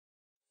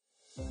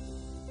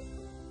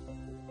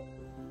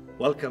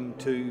Welcome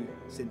to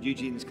St.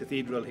 Eugene's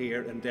Cathedral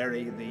here in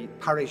Derry, the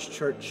parish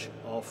church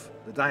of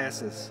the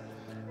diocese.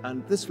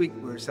 And this week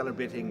we're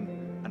celebrating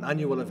an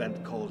annual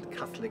event called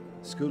Catholic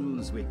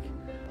Schools Week.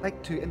 I'd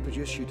like to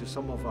introduce you to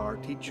some of our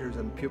teachers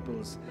and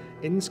pupils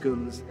in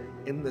schools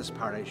in this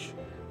parish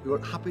who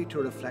are happy to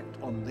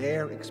reflect on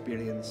their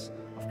experience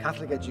of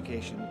Catholic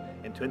education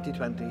in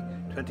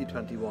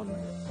 2020-2021.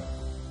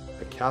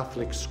 A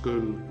Catholic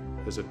school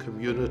is a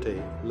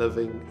community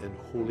living in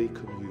holy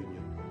communion.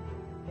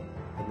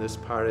 In this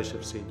parish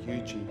of St.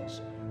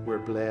 Eugene's, we're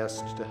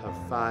blessed to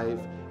have 5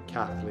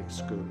 Catholic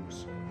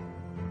schools.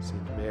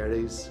 St.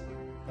 Mary's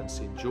and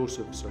St.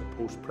 Joseph's are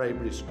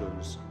post-primary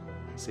schools.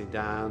 St.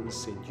 Anne's,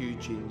 St.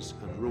 Eugene's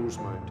and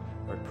Rosemount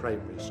are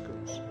primary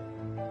schools.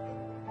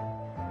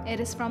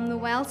 It is from the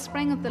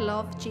wellspring of the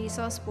love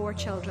Jesus bore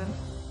children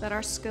that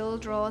our school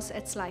draws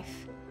its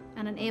life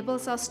and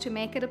enables us to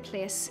make it a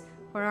place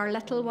where our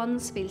little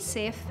ones feel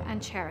safe and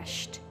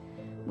cherished.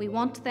 We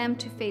want them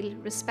to feel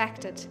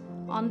respected,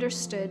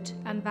 understood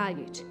and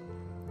valued.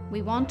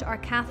 We want our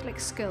Catholic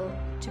school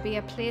to be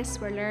a place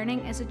where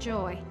learning is a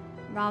joy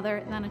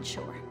rather than a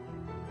chore.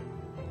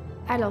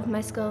 I love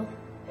my school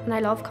and I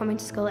love coming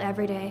to school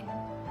every day.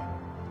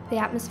 The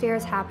atmosphere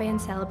is happy and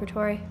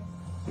celebratory.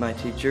 My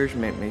teachers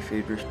make me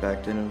feel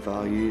respected and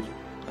valued,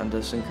 and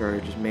this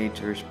encourages me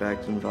to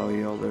respect and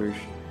value others.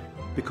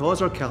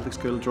 Because our Catholic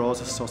school draws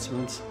its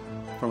sustenance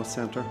from a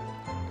centre,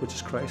 which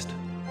is Christ,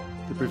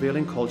 the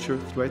prevailing culture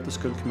throughout the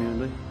school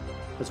community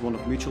is one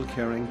of mutual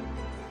caring,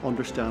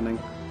 understanding,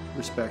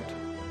 respect.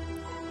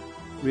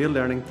 Real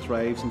learning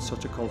thrives in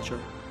such a culture.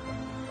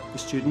 The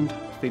student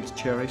feels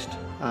cherished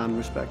and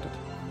respected.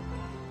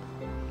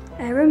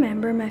 I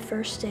remember my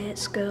first day at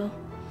school.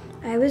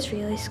 I was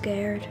really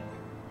scared.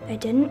 I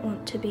didn't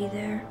want to be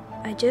there.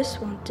 I just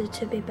wanted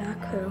to be back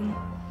home.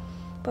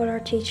 But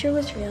our teacher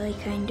was really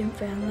kind and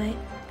friendly.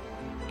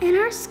 In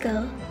our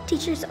school,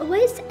 teachers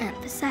always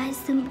emphasise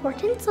the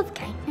importance of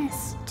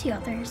kindness to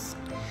others,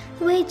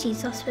 the way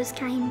Jesus was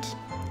kind.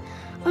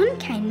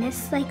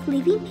 Unkindness, like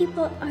leaving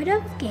people out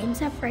of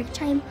games at break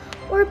time,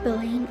 or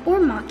bullying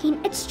or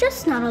mocking, it's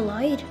just not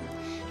allowed.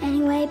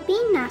 Anyway,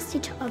 being nasty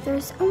to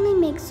others only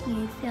makes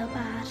you feel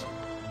bad.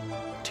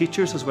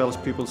 Teachers as well as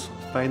pupils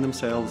find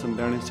themselves in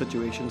learning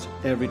situations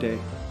every day.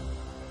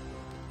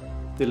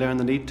 They learn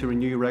the need to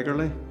renew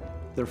regularly.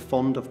 They're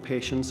fond of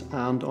patience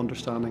and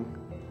understanding.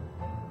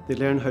 They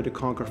learn how to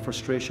conquer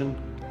frustration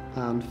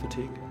and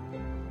fatigue.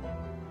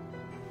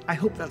 I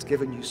hope that's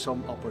given you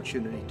some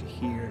opportunity to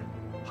hear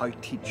how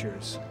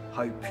teachers,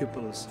 how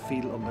pupils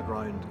feel on the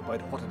ground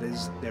about what it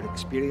is they're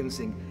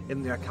experiencing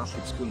in their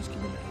Catholic schools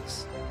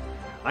communities.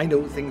 I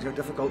know things are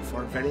difficult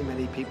for very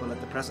many people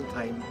at the present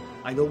time.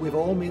 I know we've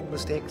all made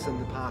mistakes in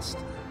the past,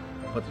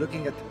 but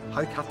looking at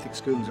how Catholic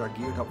schools are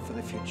geared up for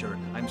the future,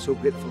 I'm so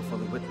grateful for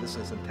the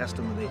witnesses and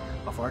testimony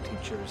of our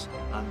teachers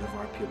and of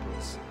our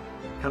pupils.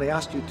 Can I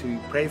ask you to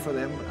pray for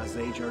them as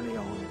they journey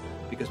on,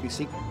 because we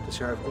seek to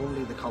serve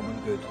only the common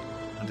good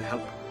and to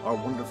help our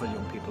wonderful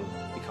young people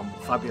become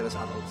fabulous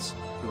adults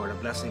who are a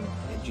blessing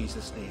in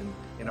Jesus' name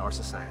in our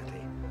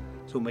society.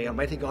 So may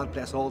Almighty God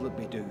bless all that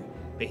we do.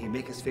 May He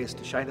make His face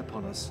to shine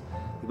upon us,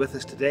 be with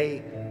us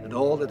today and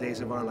all the days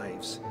of our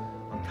lives.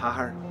 An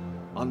Cahar,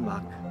 an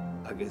Mac,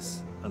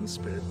 agus an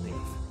Spirit Neve.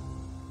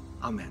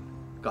 Amen.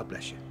 God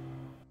bless you.